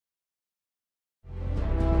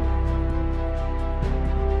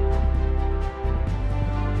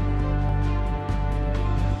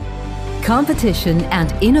Competition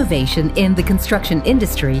and innovation in the construction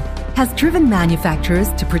industry has driven manufacturers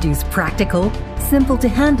to produce practical, simple to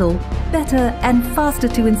handle, better and faster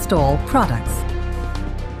to install products.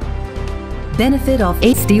 Benefit of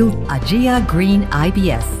ASTEEL AJIYA Green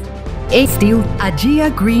IBS. ASTEEL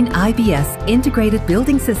AJIYA Green IBS integrated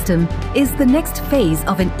building system is the next phase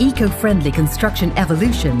of an eco-friendly construction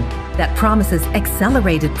evolution that promises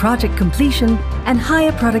accelerated project completion and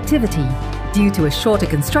higher productivity due to a shorter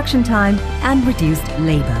construction time and reduced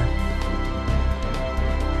labor.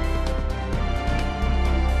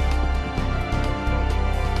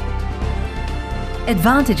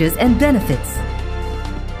 Advantages and benefits: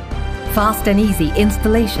 fast and easy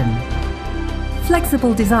installation,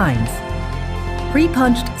 flexible designs,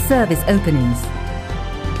 pre-punched service openings,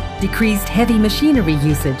 decreased heavy machinery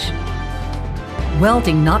usage,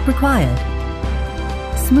 welding not required,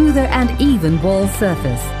 smoother and even wall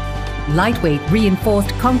surface, lightweight reinforced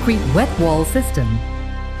concrete wet wall system,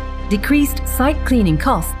 decreased site cleaning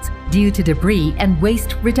costs due to debris and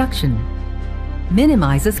waste reduction,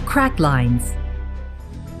 minimizes crack lines.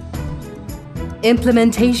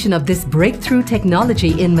 Implementation of this breakthrough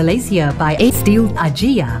technology in Malaysia by ASTEEL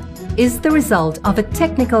AJIYA is the result of a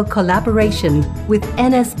technical collaboration with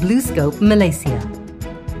NS BlueScope Malaysia.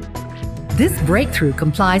 This breakthrough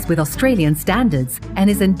complies with Australian standards and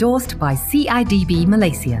is endorsed by CIDB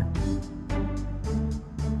Malaysia.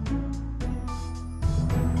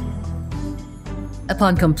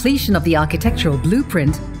 Upon completion of the architectural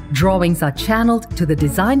blueprint, drawings are channeled to the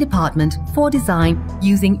design department for design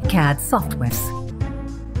using CAD softwares.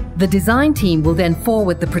 The design team will then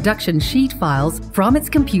forward the production sheet files from its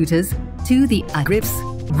computers to the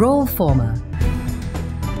AGiBS roll former.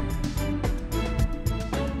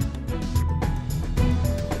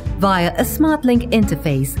 Via a SmartLink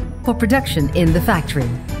interface for production in the factory.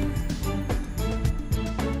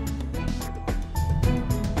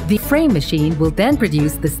 The frame machine will then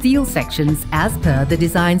produce the steel sections as per the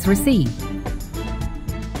designs received.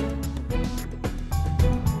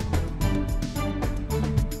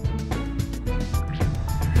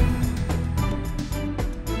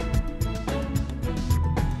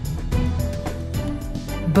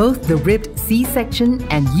 Both the ribbed C-section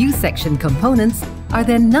and U-section components are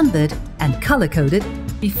then numbered and color-coded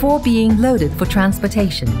before being loaded for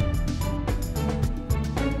transportation.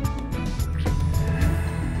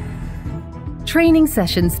 Training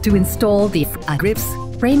sessions to install the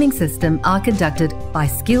AGiBS framing system are conducted by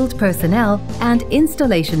skilled personnel and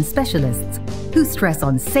installation specialists who stress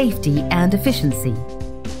on safety and efficiency.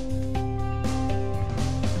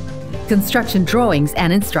 Construction drawings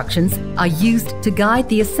and instructions are used to guide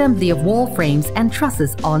the assembly of wall frames and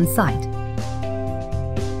trusses on site.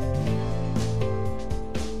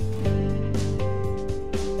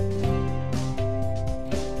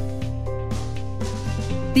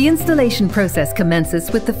 The installation process commences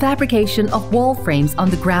with the fabrication of wall frames on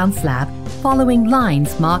the ground slab following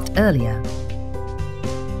lines marked earlier.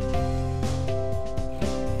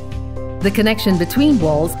 The connection between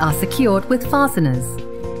walls are secured with fasteners.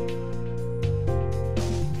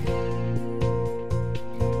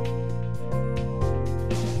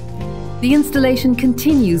 The installation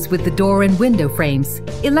continues with the door and window frames,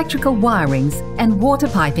 electrical wirings and water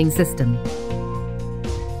piping system.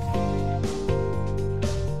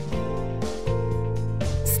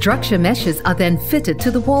 Structure meshes are then fitted to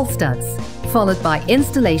the wall studs, followed by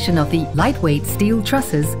installation of the lightweight steel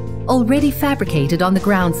trusses already fabricated on the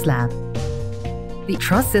ground slab. The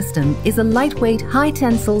truss system is a lightweight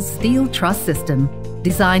high-tensile steel truss system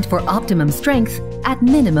designed for optimum strength at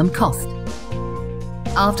minimum cost.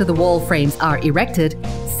 After the wall frames are erected,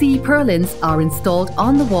 C-purlins are installed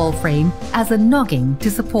on the wall frame as a nogging to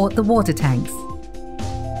support the water tanks.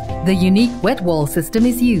 The unique wet wall system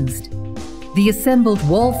is used. The assembled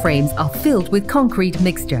wall frames are filled with concrete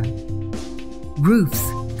mixture. Roofs,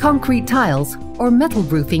 concrete tiles or metal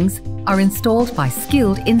roofings are installed by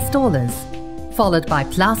skilled installers, followed by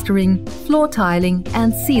plastering, floor tiling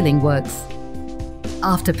and ceiling works.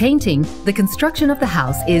 After painting, the construction of the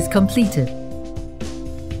house is completed.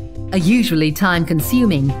 A usually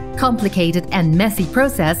time-consuming, complicated and messy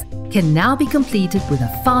process can now be completed with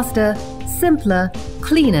a faster, simpler,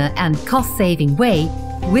 cleaner and cost-saving way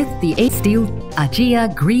with the ASTEEL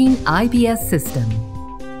AJIYA Green IBS system.